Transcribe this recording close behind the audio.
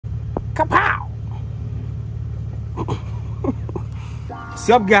Kapow! What's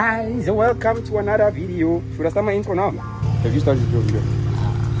up, guys? And welcome to another video. Should I start my intro now? Have you started your video?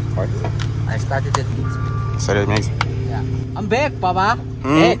 What? I started it. Started next. Yeah. I'm back, Baba.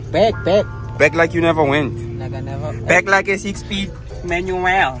 Back. Back like you never went. Like I never. Back like a 6-speed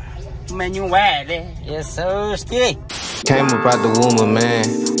manual. Yes, sir. Stick. Came up out the womb of man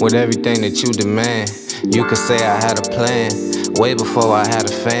with everything that you demand. You could say I had a plan way before I had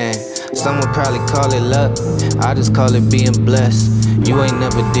a fan. Some would probably call it luck, I just call it being blessed. You ain't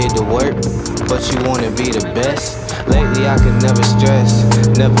never did the work, but you wanna be the best. Lately I could never stress,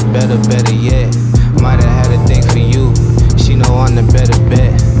 never better yet. Might have had a thing for you, she know I'm the better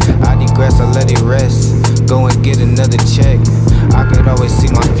bet. I digress, I let it rest, go and get another check. I could always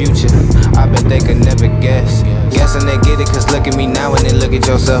see my future, I bet they could never guess. Guessing they get it, cause look at me now and then look at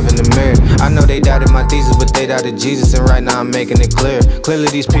yourself in the mirror. I know they doubted my thesis, but they doubted Jesus, and right now I'm making it clear.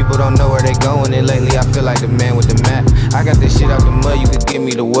 Clearly these people don't know where they going, and lately I feel like the man with the map. I got this shit out the mud, you could give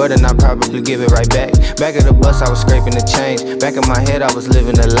me the word and I'll probably give it right back. Back at the bus I was scraping the change, back in my head I was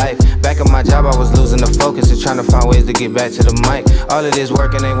living a life. Back at my job I was losing the focus and trying to find ways to get back to the mic. All of this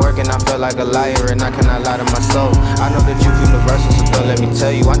working ain't working, I felt like a liar and I cannot lie to my soul. I know the truth universal, so don't let me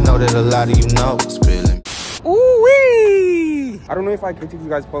tell you, I know that a lot of you know. Spilling. Ooh-wee! I don't know if I greeted you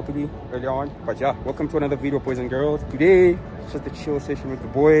guys properly earlier on, but yeah, welcome to another video, boys and girls. Today, it's just a chill session with the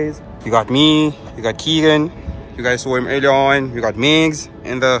boys. You got me, you got Keegan, you guys saw him earlier on, you got Migs,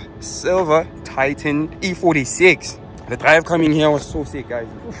 and the silver Titan E46. The drive coming here was so sick, guys.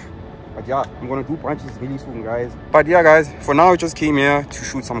 Oof. But yeah, I'm gonna do branches really soon, guys. But yeah, guys, for now I just came here to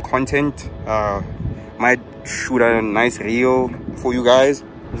shoot some content. Might shoot a nice reel for you guys.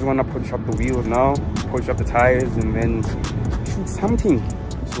 I'm just gonna polish up the wheels now, polish up the tires, and then shoot something.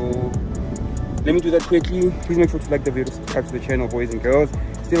 So let me do that quickly. Please make sure to like the video, subscribe to the channel, boys and girls.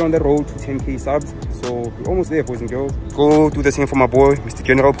 Still on the road to 10k subs, so we're almost there, boys and girls. Go do the same for my boy Mr.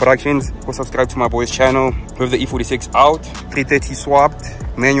 General Productions. Go subscribe to my boy's channel. We have the E46 out, 330 swapped,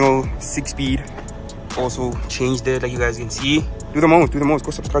 manual 6-speed, also changed it like you guys can see. Do the most.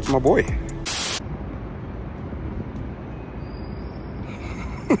 Go subscribe to my boy.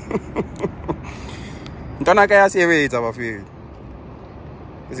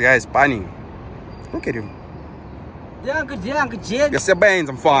 This guy is spanning. Look at him.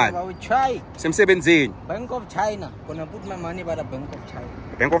 I'm fine. I will try. Same 17. Bank of China. Gonna put my money by the Bank of China.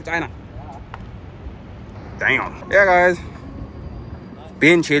 Bank of China. Damn. Yeah, guys.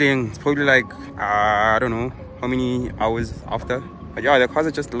 Been chilling. It's probably like I don't know how many hours after. But yeah, the cars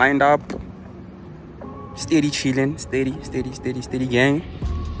are just lined up. Steady chilling. Steady gang.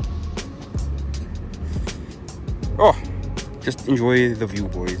 Oh, just enjoy the view,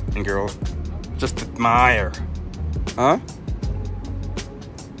 boys and girls. Just admire. Huh?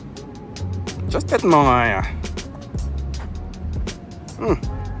 Just admire.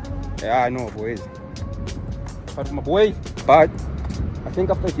 Yeah, I know, boys. But my boys. But I think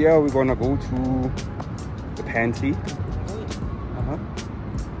after here we're gonna go to the pantry.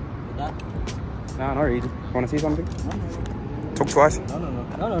 Nah, not really. You wanna say something? No. Talk to us.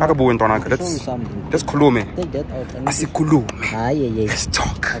 No. Let's khulume. Take that out. Asikhulume. Yeah. Let's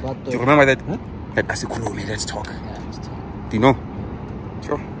talk. About Do you remember that? Huh? That asikhulume, let's talk. Yeah, let's talk. Do you know?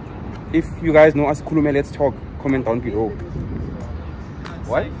 Sure. If you guys know asikhulume, let's talk. Comment down below.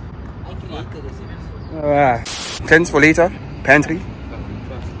 What? I created this. Plans for later? Pantry?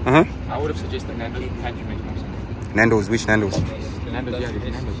 I would have suggested Nando's. Pantry makes more sense. Nando's? Which Nando's? Nando's, yeah,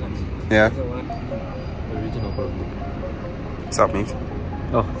 there's Nando's ones. Yeah. Original, probably. What's up, mate?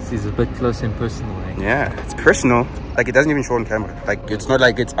 Oh, this is a bit close and personal, eh? Yeah, it's personal. Like, it doesn't even show on camera. Like, it's not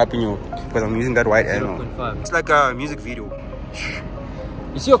like it's up in your... Because I'm using that wide angle. 0.5. It's like a music video.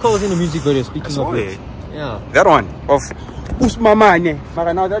 You see your car was in a music video, speaking of it. Yeah. That one of Usimamane.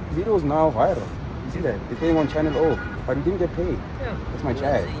 But now that video is now viral. You see that? It's going on channel O. But we didn't get paid. Yeah. That's my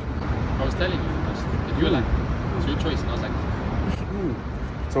chat. I was telling you. You were like, it's your choice. And I was like...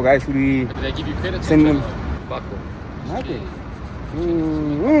 So guys, should we... Did they give you credit? Send them... Okay.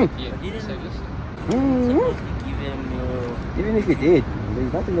 Even if it did,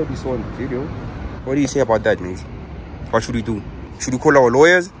 there's nothing that we saw in the video. What do you say about that, mate? What should we do? Should we call our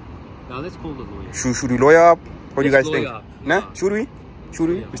lawyers? No, let's call the lawyer. Should we lawyer up? What do you guys think? Up. Nah? Yeah. Should we?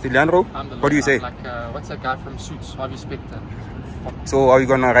 Yeah. Mr. Leandro? What do you say? Like, what's that guy from Suits? Harvey Specter. So are you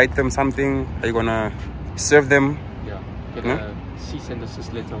gonna write them something? Are you gonna serve them? Yeah. Get a cease and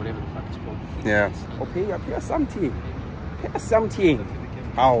desist letter, whatever the fuck it's called. Yeah. Oh, pay something. Pay something.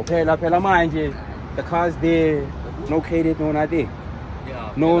 Oh, pay manje. The car's there. No credit, no nothing.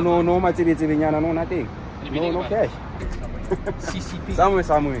 Yeah. No, no, nothing. No, no cash. CCP.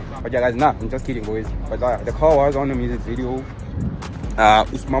 Somewhere. But yeah, guys, nah, I'm just kidding, boys. But the car was on a music video.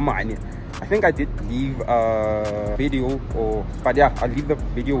 Usimamane. I think I did leave a video, but yeah, I'll leave the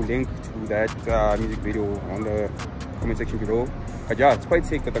video link to that music video on the comment section below. But yeah, it's quite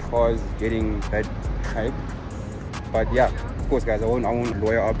sick that the car is getting that hype. But yeah, of course, guys, I won't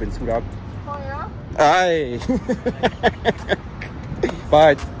lawyer up and suit up. Oh yeah. Aye.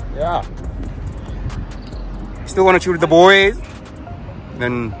 But yeah, still want to chill with the boys.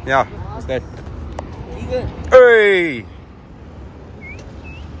 Then yeah, what's that? Hey,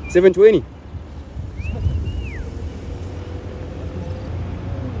 720.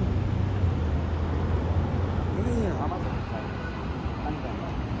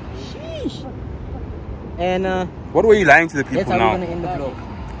 Sheesh. And what were you lying to the people that's now? how we're gonna end the vlog.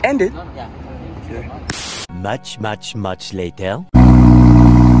 End it? Yeah. Okay. Much later.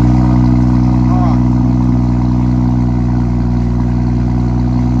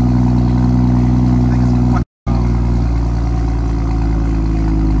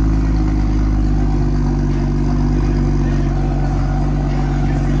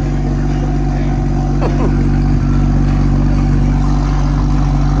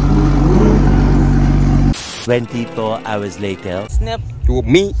 Hours later. Snap. You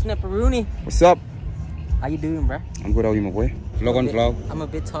me? Snapperoonie. What's up? How you doing, bruh? I'm good. How are you, my boy? Vlog on vlog. I'm a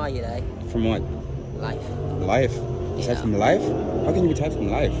bit tired, eh? From what? Life. Life. Aside from life? How can you be tired from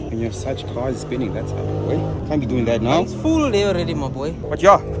life when you have such cars spinning? That's how, boy. Can't be doing that now. It's full day already, my boy. But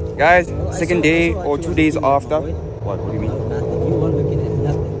yeah, guys, second day or 2 days after. What do you mean? Nothing. You were looking at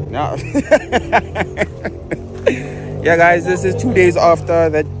nothing. Nah. Yeah, guys, this is 2 days after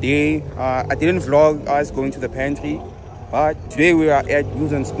that day. I didn't vlog us going to the pantry, but today we are at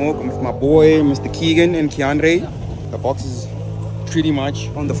Use and Smoke with my boy, Mr. Keegan and Keandre. The box is pretty much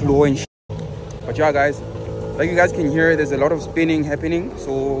on the floor and shit. But yeah, guys, like you guys can hear, there's a lot of spinning happening,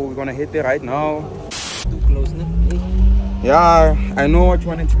 so we're gonna hit there right now. Too close, no? Yeah, I know what you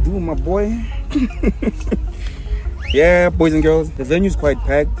wanted to do, my boy. Yeah, boys and girls, the venue is quite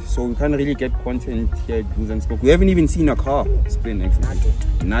packed, so we can't really get content here at Use and Smoke. We haven't even seen a car spin, actually.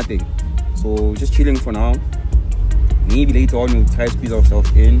 Nothing. So just chilling for now. Maybe later on we'll try to squeeze ourselves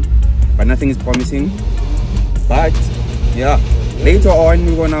in, but nothing is promising. But yeah, later on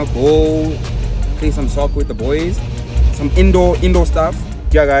we're gonna go play some soccer with the boys, some indoor stuff.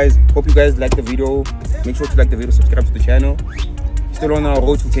 Yeah, guys, hope you guys like the video. Make sure to like the video, subscribe to the channel. Still on our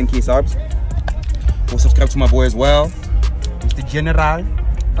road to 10K subs. Go subscribe to my boy as well, Mr. General.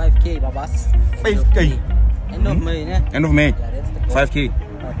 5K, babas. 5K. End of May, ne? End of May. Yeah, that's the goal. 5K.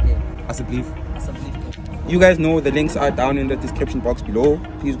 5K. As a belief. That's a belief. You guys know the links are down in the description box below.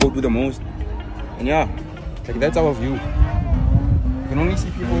 Please go do the most. And yeah, like that's our view. You can only see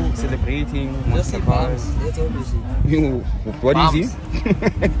people celebrating. Just see cars. bums. That's all you see. What do you see?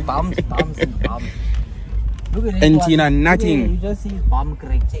 Bums and bums. Look at And this Tina, one. nothing. You just see bum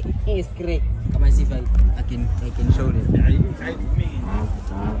crack. Check it. It's crack. Come and see if I can show them.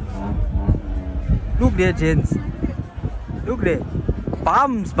 Look there, gents. Look there.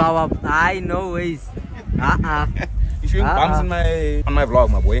 Bums, baba. I know ways. You showing bums on my vlog,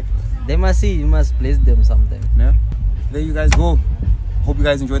 my boy. They must see. You must bless them sometime. Yeah. There you guys go. Hope you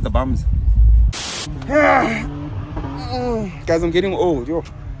guys enjoyed the bums. Guys, I'm getting old, yo.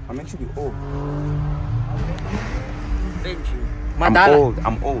 I'm actually old.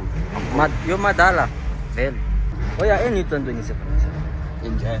 I'm old. You're Madala. Well. Oh yeah, and you turn 27.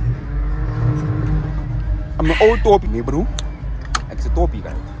 In Jan. I'm an old topi, me bro. It's a topi,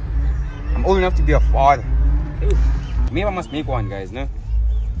 guys. I'm old enough to be a father. Maybe I must make one, guys, no?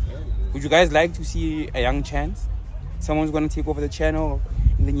 Would you guys like to see a young chance? Someone's gonna take over the channel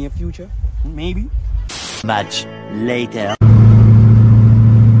in the near future? Maybe. Much later.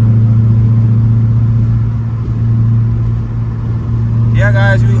 Yeah,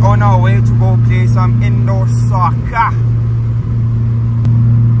 guys, we're on our way to go play some indoor soccer.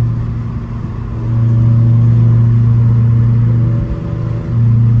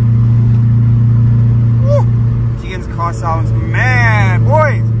 Woo! Keegan's car sounds mad,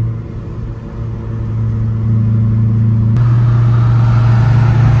 boys.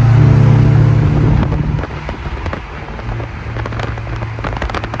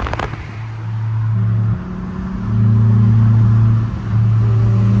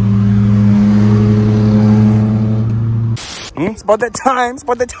 Spot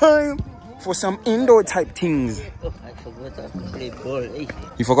the time for some indoor type things. Oh, I forgot how to play ball. Eh?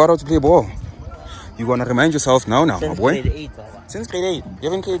 You forgot how to play ball. You're gonna remind yourself now, my boy. Grade 8, Baba. Since grade 8. You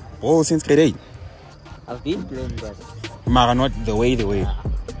haven't played ball since grade 8. I've been playing, brother. Mara, not the way.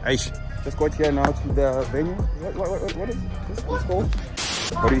 Aish. Just got here now to the venue. What is this called?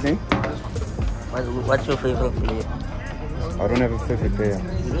 What do you think? What's your favorite player? I don't have a favorite player.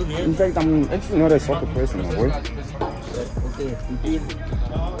 You don't have? In fact, I'm actually not a soccer person, my boy. Okay,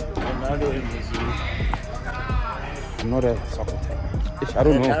 Ronaldo and Messi. I'm not a soccer type. I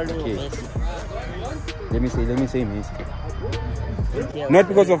don't know. Ronaldo or Okay. Messi? Let me say Messi. Don't tell- Not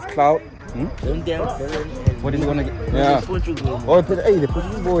because of clout. Don't tell Dylan. What is he gonna get? Yeah. Portugal. Oh, hey, the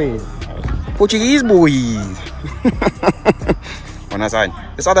Portuguese boys. Portuguese boys. On our side.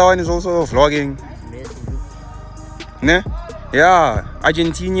 This other one is also vlogging. Messi. Ne? Yeah,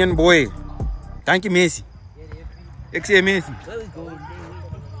 Argentinian boy. Thank you, Messi. XA Messi. Let's go.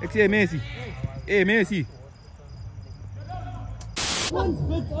 XA Messi. Hey, Messi. Tell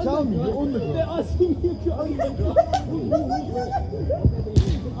me, you're on the... They're asking you if you're on the...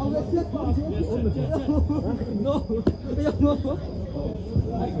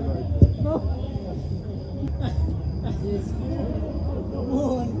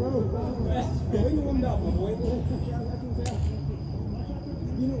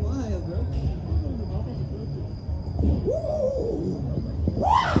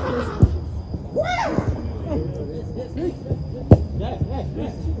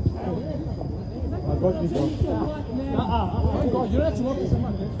 You don't have to walk this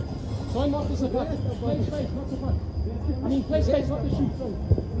apart. Try and walk this apart. Play space, not so far. I mean, play space, not the shoot.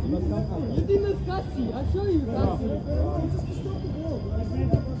 You didn't discuss it. I'll show you.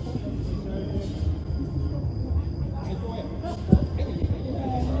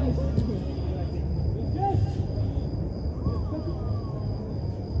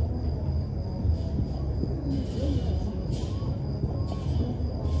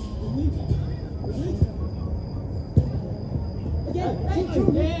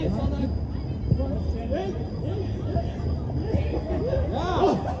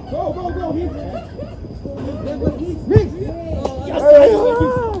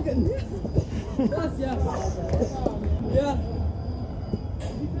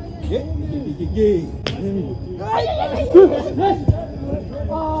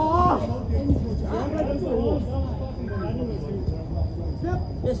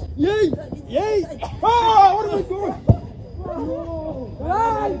 Yay! Oh, what am I doing?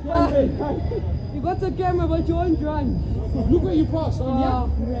 You got the camera, but you won't run. Look where you passed. Oh, yeah.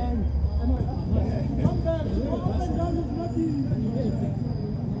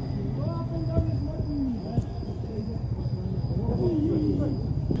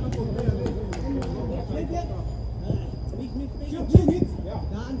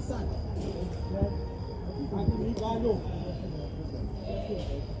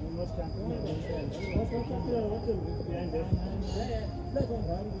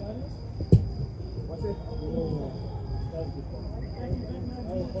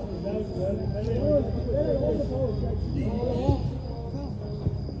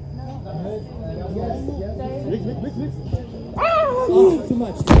 Too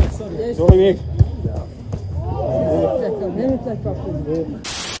much. Sorry, Mick.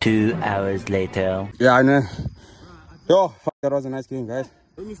 2 hours later. Yeah, I know. Yo, fuck, that was a nice game, guys.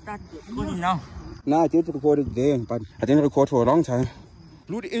 When you start recording now. Nah, I did record it there, but I didn't record for a long time.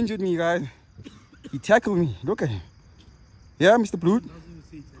 Blood injured me, guys. He tackled me. Look at him. Yeah, Mr. Blood.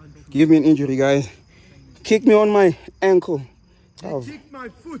 Give me an injury, guys. Kicked me on my ankle. Oh. Kicked my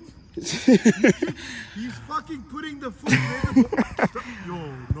foot. He's fucking putting the foot there. Yo,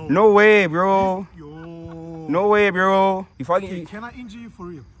 no. No way, bro. Yo. No way, bro. You fucking... Can I injure you for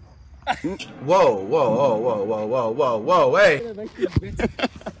real? Whoa, hey.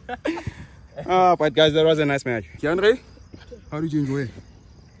 But guys, that was a nice match. Keandre, how did you enjoy it?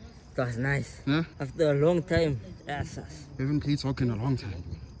 That was nice. Huh? After a long time. Yes. We haven't played soccer in a long time.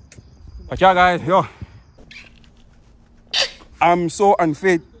 But yeah, guys, yo. I'm so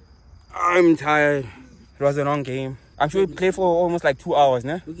unfit. I'm tired. It was a long game. I'm sure we played for almost like 2 hours,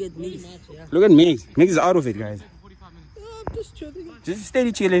 nah? Look at me. Look at Mix. Mix is out of it, guys. I'm just chilling. Just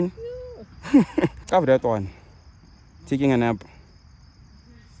steady chilling. Cover that one. Taking a nap.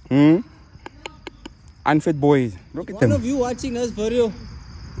 Unfit boys. Look at One them. of you watching this video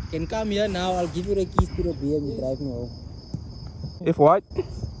can come here now. I'll give you the keys to the BM. You drive me home. If what?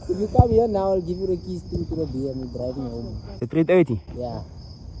 If you come here now, I'll give you the keys to the BM. You drive me home. The 330. Yeah.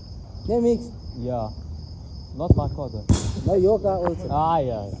 Yeah, Mix. Yeah. Not my car though. No, your car also. Ah,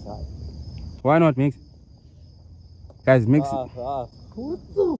 yeah. Why not, Mix? Guys, Mix. What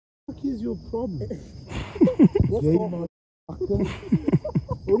the fuck is your problem? Gay motherfucker.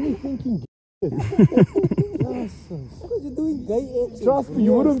 Only thinking What are you doing, guy? Trust me,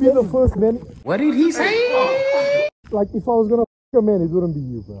 you wouldn't be the first man. What did he say? Like if I was gonna fuck a man, it wouldn't be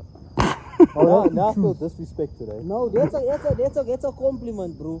you, bro. Now I feel disrespected, eh? No, that's a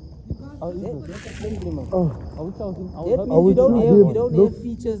compliment, bro. That's a compliment. That means you don't have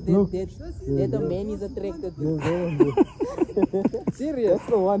features that a man is attracted to. Serious? That's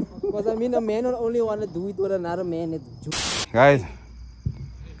the one. Because I mean, a man will only want to do it with another man. Guys,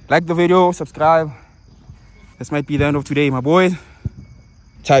 like the video, subscribe. This might be the end of today, my boys.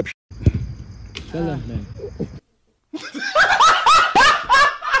 Type. Man.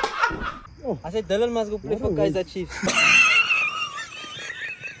 I said Dylan must go play for Kaiser Chiefs.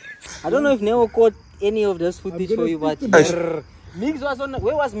 I don't know if Neo caught any of this footage for you, but Mix was on.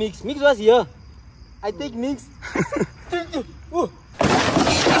 Where was Mix? Mix was here. I take Mix. Oh,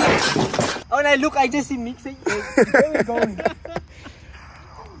 and I look, I just see Mix. Where we going?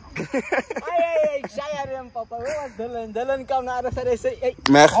 Hey, shy at him, Papa. Where was Dylan? Dylan come now. I say, hey,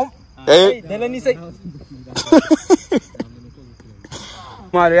 hey, Dylan is saying.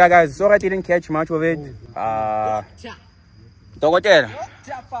 Well, yeah, guys, sorry I didn't catch much of it. Dokter.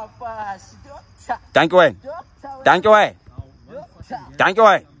 Thank you. Thank you. Thank you.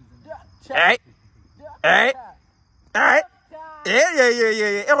 Hey. Hey. Hey.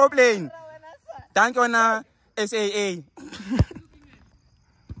 Yeah. Aeroplane. Thank you, SAA.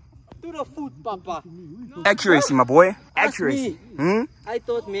 To the foot, Papa. Accuracy, my boy. Accuracy. I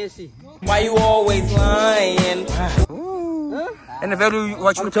thought Messi. Why you always lying? And the value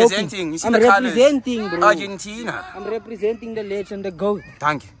what you're representing. You see I'm the representing, colors. bro. Argentina. I'm representing the legend, the GOAT.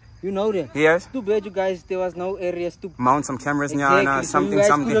 Thank you. You know that. Yes. Too bad you guys, there was no areas to Mount some cameras near exactly. something, so you guys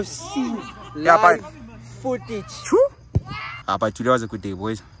something. could have seen Yeah, live but footage. true. But today was a good day,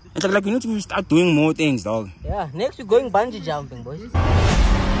 boys. It's like we need to start doing more things, dog. Yeah, next we're going bungee jumping, boys.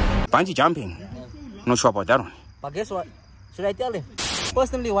 Bungee jumping. Not sure about that one. But guess what? Should I tell him?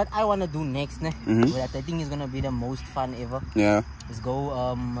 Personally, what I want to do next, that I think is going to be the most fun ever. Yeah. Is go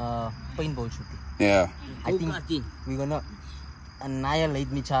paintball shooting. Yeah. I think we're going to annihilate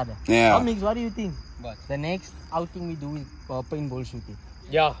each other. Yeah. Mix, what do you think? What? The next outing we do is paintball shooting.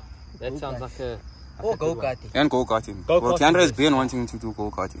 Yeah, that sounds like a... Or go-karting. And go-karting. Well, Tiandra has been wanting to do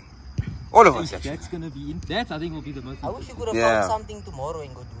go-karting. All of us, actually. That's gonna be that I think will be the most. I wish you could have found something tomorrow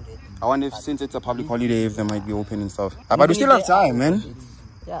and go do that. I wonder if since it's a public holiday, if they might be open and stuff. But we still have time, man.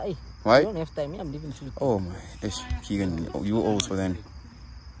 Yeah, hey. Right? I don't have time. I'm leaving sleep. Oh my, Keegan, you also then.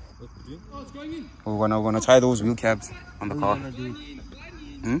 We're gonna tie those wheel caps on the car. We're gonna do it.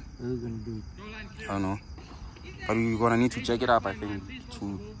 Hmm? We're gonna do it. I don't know. But we're gonna need to jack it up, I think,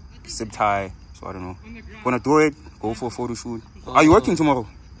 to zip tie. So I don't know. Gonna do it, go for a photo shoot. Are you working tomorrow?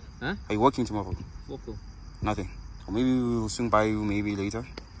 Huh? Are you working tomorrow? Football. Nothing. Or maybe we'll swing by you maybe later.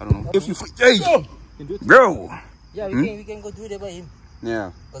 I don't know. If you hey, bro. Yeah, we can go do it by him.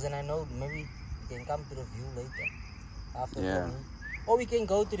 Yeah. Because then I know maybe we can come to the view later. After Yeah. filming. Or we can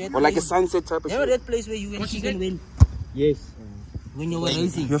go to that Or place. like a sunset type of Remember shit. that place where you and Keegan went? Yes. When you were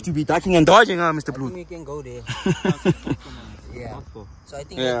racing. You have to be ducking and dodging, Mr. I think Blue. we can go there. Yeah. So I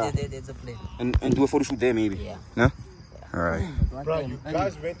think that's a plan. And do a photo shoot there maybe. Yeah. No? Alright. Bro, you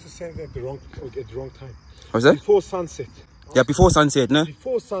guys went to send at the wrong time. What's that? Before sunset. Yeah, before sunset, no?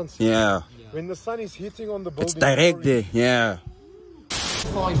 Before sunset. Yeah. When the sun is hitting on the building. It's direct there, yeah.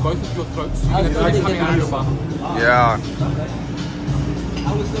 Find both of your throats. I was still thinking out of your bum. Yeah.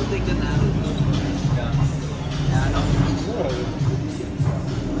 I was still thinking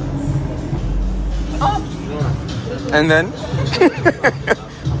And then?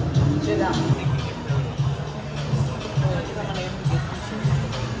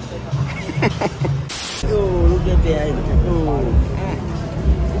 Yo, look at that.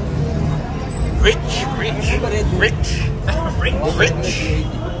 Rich.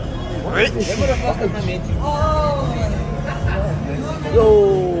 Yo.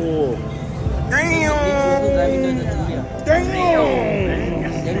 Damn.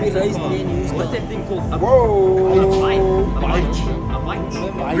 Then we raised me and used What's that thing called? Whoa. A bite.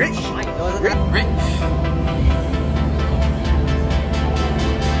 Rich.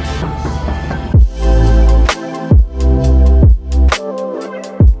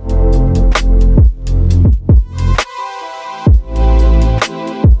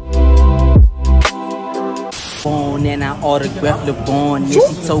 And I autographed the bond. Yeah,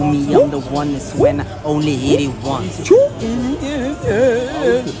 she told me I'm the one that's when I only hit it once.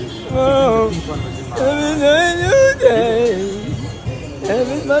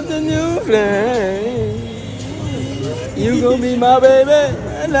 Every month a new flame. You gon' be my baby.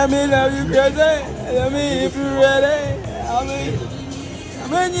 Let me love you crazy. Let me if you ready.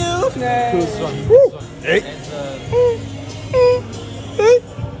 I'm a new flame. Hey.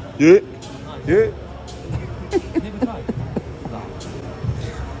 Yeah.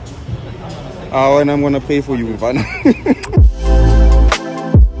 And I'm gonna pay for you, man.